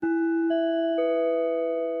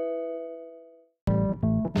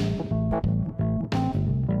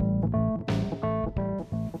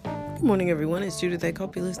Good morning, everyone. It's Judith. I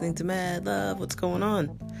hope you're listening to Mad Love. What's going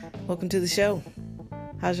on? Welcome to the show.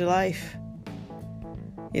 How's your life?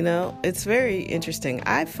 You know, it's very interesting.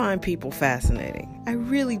 I find people fascinating. I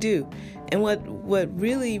really do. And what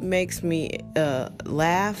really makes me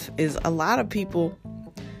laugh is a lot of people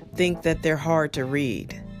think that they're hard to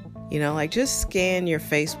read. You know, like just scan your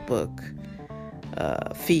Facebook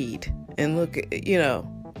feed and look at,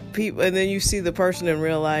 people, and then you see the person in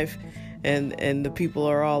real life. And the people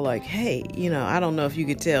are all like, hey, I don't know if you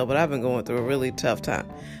can tell, but I've been going through a really tough time.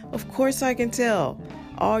 Of course I can tell.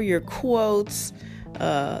 All your quotes.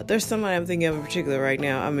 There's somebody I'm thinking of in particular right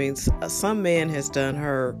now. I mean, some man has done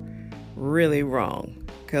her really wrong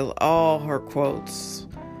because all her quotes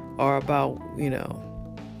are about,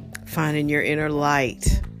 finding your inner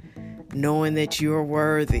light, knowing that you're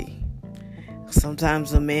worthy.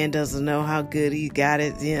 Sometimes a man doesn't know how good he got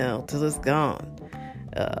it, till it's gone.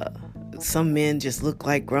 Some men just look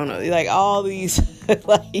like grown-ups, like all these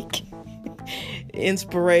like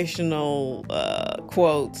inspirational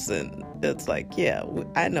quotes, and it's like, yeah,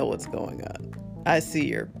 I know what's going on. I see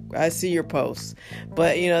your posts,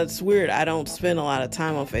 but it's weird. I don't spend a lot of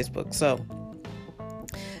time on Facebook, so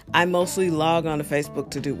I mostly log on to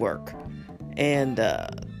Facebook to do work, and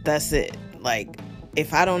that's it. Like,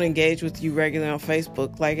 if I don't engage with you regularly on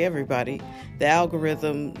Facebook, like everybody, the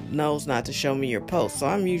algorithm knows not to show me your posts. So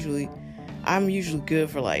I'm usually good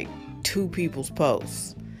for like 2 people's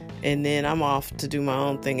posts, and then I'm off to do my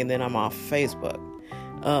own thing, and then I'm off Facebook.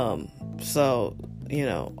 So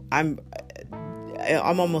I'm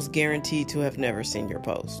almost guaranteed to have never seen your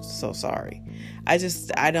post. So sorry.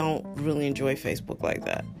 I don't really enjoy Facebook like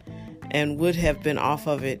that, and would have been off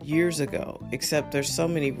of it years ago, except there's so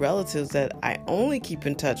many relatives that I only keep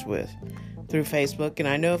in touch with through Facebook, and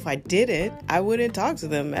I know if I didn't, I wouldn't talk to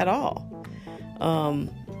them at all.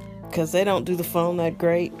 Because they don't do the phone that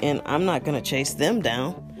great, and I'm not going to chase them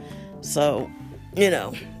down. So,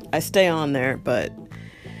 I stay on there, but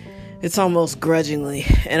it's almost grudgingly,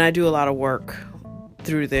 and I do a lot of work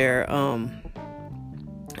through there.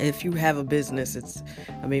 If you have a business,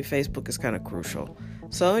 Facebook is kind of crucial.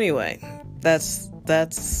 So anyway, that's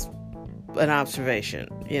an observation.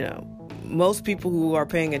 Most people who are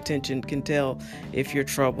paying attention can tell if you're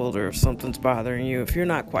troubled or if something's bothering you, if you're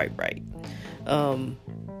not quite right.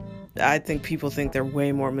 I think people think they're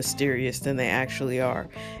way more mysterious than they actually are.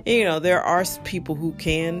 There are people who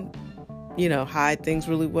can, hide things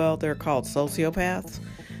really well. They're called sociopaths.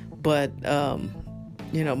 But,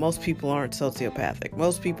 most people aren't sociopathic.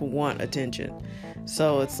 Most people want attention.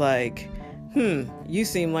 So it's like, you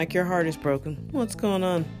seem like your heart is broken. What's going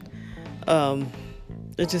on?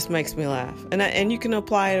 It just makes me laugh. And you can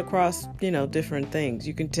apply it across, different things.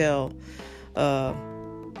 You can tell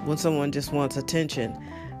when someone just wants attention.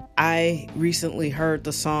 I recently heard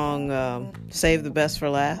the song Save the Best for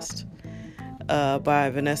Last by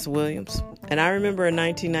Vanessa Williams. And I remember in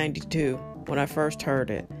 1992, when I first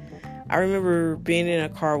heard it, I remember being in a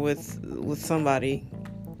car with somebody,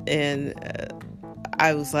 and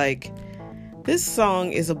I was like, this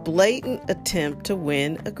song is a blatant attempt to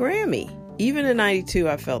win a Grammy. Even in 92,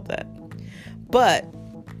 I felt that. But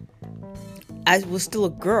I was still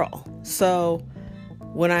a girl. So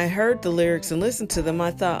when I heard the lyrics and listened to them,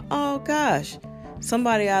 I thought, oh gosh,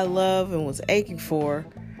 somebody I love and was aching for,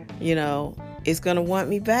 is going to want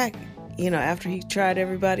me back, after he tried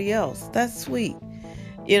everybody else. That's sweet.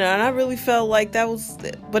 And I really felt like that was,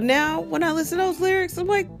 but now when I listen to those lyrics, I'm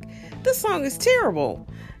like, this song is terrible.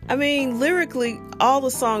 I mean, lyrically, all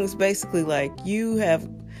the song is basically like, you have,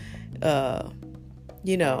 I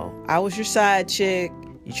was your side chick,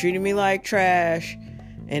 you treated me like trash,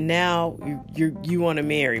 and now you want to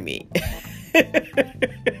marry me.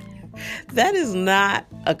 That is not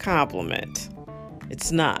a compliment.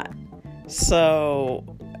 It's not. So,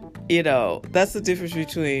 that's the difference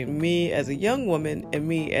between me as a young woman and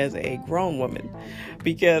me as a grown woman.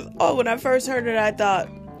 Because, when I first heard it, I thought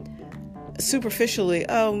superficially,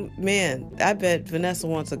 oh man, I bet Vanessa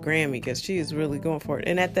wants a Grammy because she is really going for it.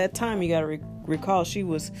 And at that time, you got to recall she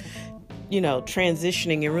was,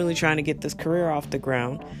 transitioning and really trying to get this career off the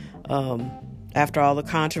ground. After all the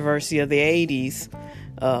controversy of the 80s,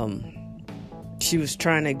 she was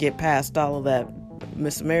trying to get past all of that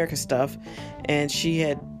Miss America stuff, and she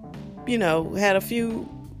had, had a few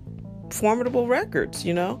formidable records,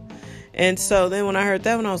 And so then when I heard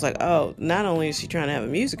that one, I was like, oh, not only is she trying to have a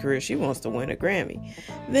music career, she wants to win a Grammy.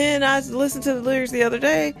 Then I listened to the lyrics the other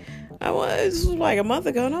day. This was like a month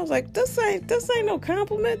ago, and I was like, this ain't no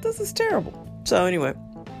compliment. This is terrible. So anyway,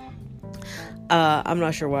 I'm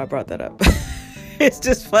not sure why I brought that up. It's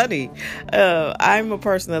just funny. I'm a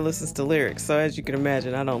person that listens to lyrics, so as you can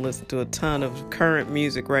imagine, I don't listen to a ton of current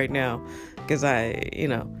music right now because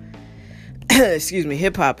excuse me,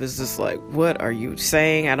 hip hop is just like, what are you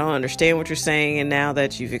saying? I don't understand what you're saying. And now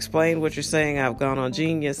that you've explained what you're saying, I've gone on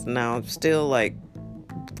Genius, and now I'm still like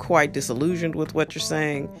quite disillusioned with what you're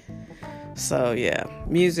saying. So yeah,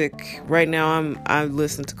 music right now. I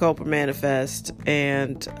listen to Culper Manifest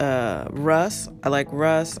and Russ. I like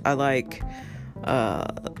Russ. I like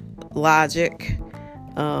Logic,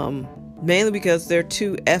 mainly because they're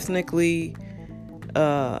too ethnically.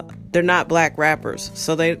 They're not black rappers,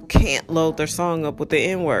 so they can't load their song up with the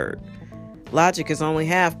N-word. Logic is only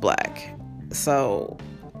half black, so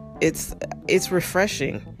it's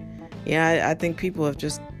refreshing. Yeah, I think people have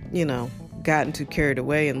just gotten too carried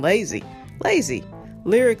away and lazy.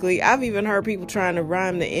 Lyrically, I've even heard people trying to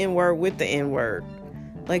rhyme the N-word with the N-word.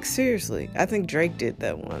 Like, seriously, I think Drake did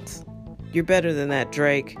that once. You're better than that,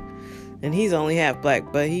 Drake. And he's only half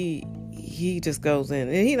black, but he just goes in.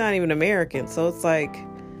 And he's not even American, so it's like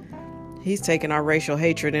he's taking our racial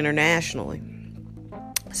hatred internationally.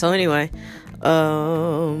 So anyway,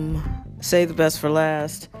 save the best for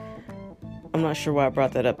last. I'm not sure why I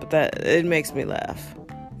brought that up, but it makes me laugh.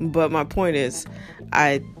 But my point is,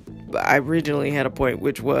 I originally had a point,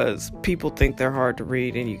 which was people think they're hard to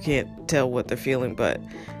read and you can't tell what they're feeling, but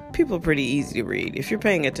people are pretty easy to read. If you're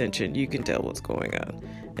paying attention, you can tell what's going on.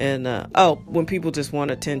 And when people just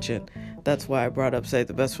want attention, that's why I brought up Save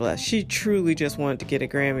the Best for Last. She truly just wanted to get a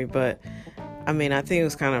Grammy, but I mean, I think it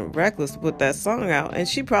was kind of reckless to put that song out, and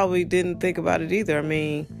she probably didn't think about it either. I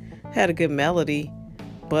mean, had a good melody,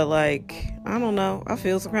 but like, I don't know, I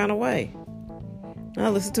feel some kind of way. I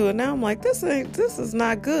listen to it now, I'm like, this is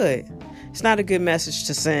not good. It's not a good message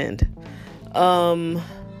to send.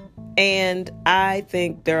 And I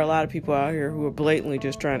think there are a lot of people out here who are blatantly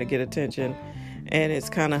just trying to get attention, and it's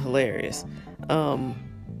kind of hilarious.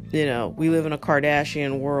 We live in a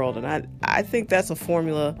Kardashian world, and I think that's a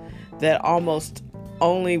formula that almost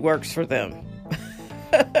only works for them.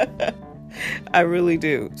 I really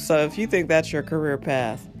do. So if you think that's your career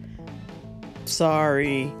path,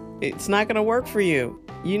 sorry, it's not going to work for you.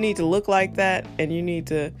 You need to look like that, and you need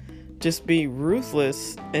to just be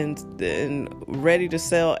ruthless and ready to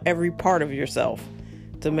sell every part of yourself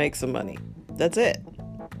to make some money. That's it.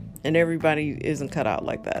 And everybody isn't cut out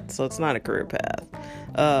like that, so it's not a career path.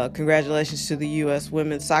 Congratulations to the U.S.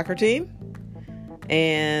 women's soccer team,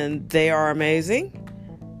 and they are amazing.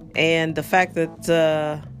 And the fact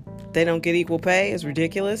that they don't get equal pay is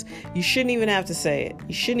ridiculous. You shouldn't even have to say it.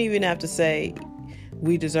 You shouldn't even have to say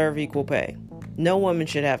we deserve equal pay. No woman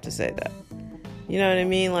should have to say that. You know what I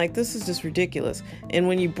mean? Like, this is just ridiculous. And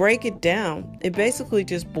when you break it down, it basically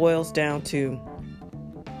just boils down to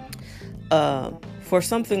for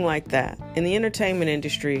something like that, in the entertainment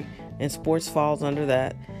industry, and sports falls under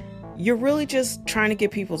that, you're really just trying to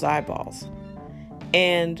get people's eyeballs.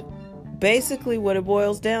 And basically what it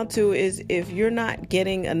boils down to is, if you're not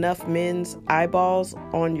getting enough men's eyeballs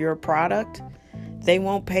on your product, they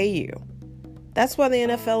won't pay you. That's why the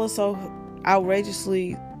NFL is so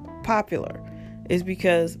outrageously popular, is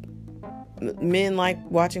because men like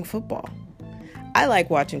watching football. I like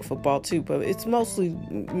watching football too, but it's mostly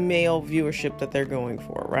male viewership that they're going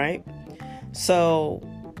for, right? So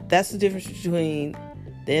that's the difference between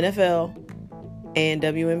the NFL and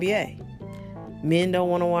WNBA. Men don't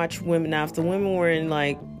want to watch women. Now, if the women were in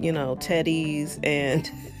teddies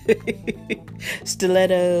and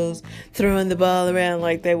stilettos, throwing the ball around,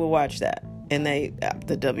 like, they would watch that. And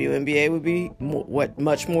the WNBA would be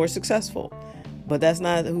much more successful. But that's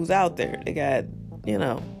not who's out there. They got,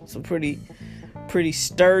 some pretty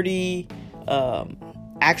sturdy,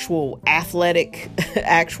 actual athletic,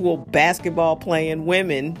 actual basketball playing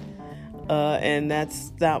women. And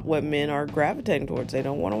that's not what men are gravitating towards. They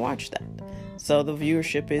don't want to watch that. So the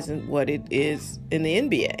viewership isn't what it is in the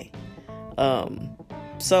NBA.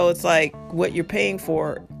 So it's like, what you're paying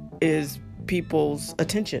for is people's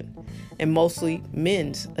attention, and mostly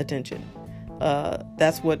men's attention.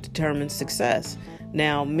 That's what determines success.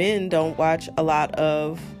 Now, men don't watch a lot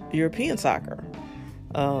of European soccer,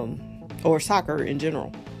 or soccer in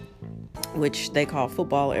general, which they call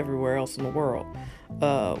football everywhere else in the world,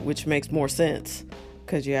 which makes more sense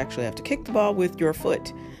because you actually have to kick the ball with your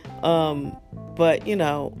foot. But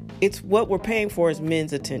it's what we're paying for is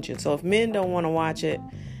men's attention. So if men don't want to watch it,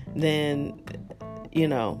 then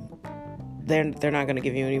they're not going to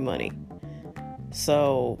give you any money.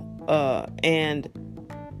 So and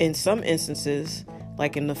in some instances,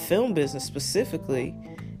 like in the film business specifically,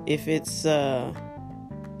 if it's a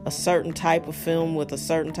certain type of film with a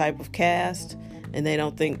certain type of cast, and they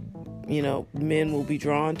don't think men will be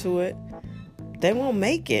drawn to it, they won't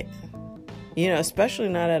make it, especially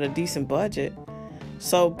not at a decent budget.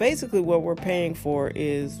 So basically what we're paying for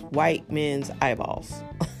is white men's eyeballs.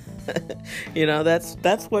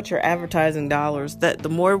 That's what your advertising dollars, that the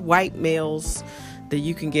more white males that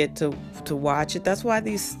you can get to watch it. That's why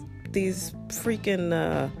these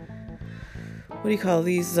freaking what do you call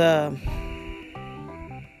these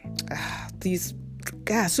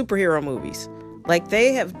superhero movies, like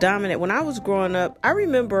they have dominated. When I was growing up, I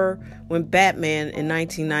remember when Batman in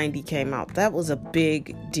 1990 came out. That was a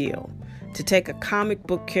big deal, to take a comic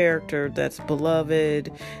book character that's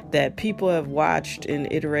beloved, that people have watched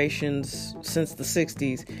in iterations since the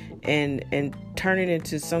 60s, and turn it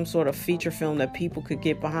into some sort of feature film that people could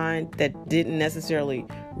get behind that didn't necessarily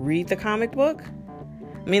read the comic book.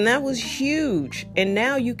 I mean, that was huge. And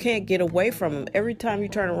now you can't get away from them. Every time you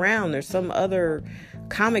turn around, there's some other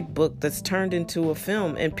comic book that's turned into a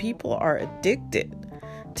film, and people are addicted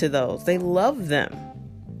to those. They love them,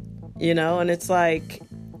 and it's like,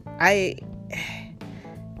 I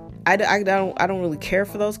don't really care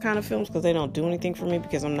for those kind of films because they don't do anything for me,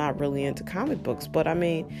 because I'm not really into comic books. But I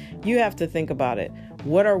mean, you have to think about it.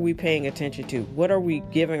 What are we paying attention to? What are we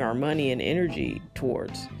giving our money and energy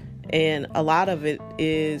towards? And a lot of it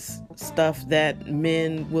is stuff that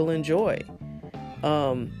men will enjoy.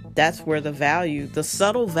 That's where the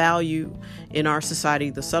subtle value in our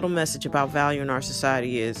society, the subtle message about value in our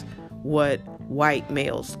society is what white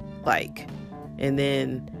males like. And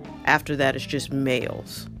then after that, it's just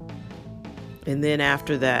males. And then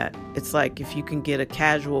after that, it's like, if you can get a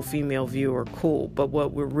casual female viewer, cool. But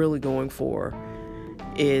what we're really going for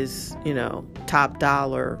is, top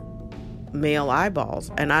dollar male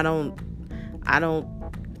eyeballs. And I don't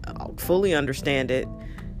fully understand it.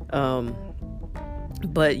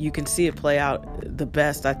 But you can see it play out the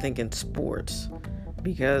best, I think, in sports,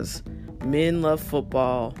 because men love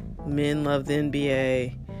football, men love the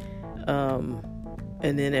NBA,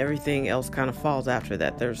 and then everything else kind of falls after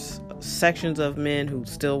that. There's sections of men who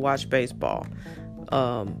still watch baseball.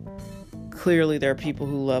 Clearly there are people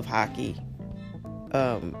who love hockey.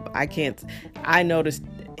 I noticed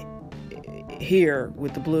here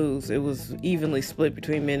with the Blues, it was evenly split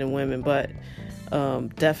between men and women, but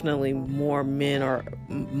definitely more men are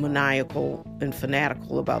maniacal and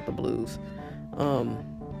fanatical about the Blues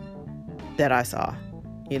that I saw,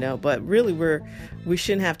 but really we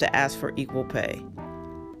shouldn't have to ask for equal pay.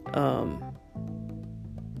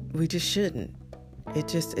 We just shouldn't.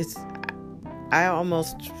 I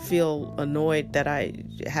almost feel annoyed that I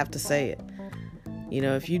have to say it.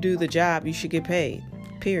 If you do the job, you should get paid,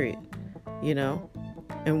 period.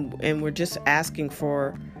 And we're just asking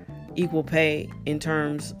for equal pay in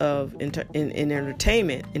terms of in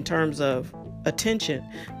entertainment, in terms of attention.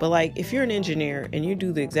 But like, if you're an engineer and you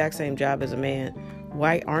do the exact same job as a man,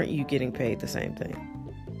 why aren't you getting paid the same thing?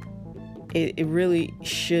 It really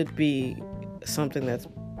should be something that's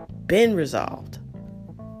been resolved.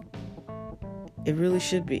 It really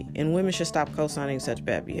should be. And women should stop co-signing such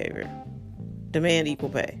bad behavior. Demand equal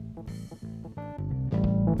pay.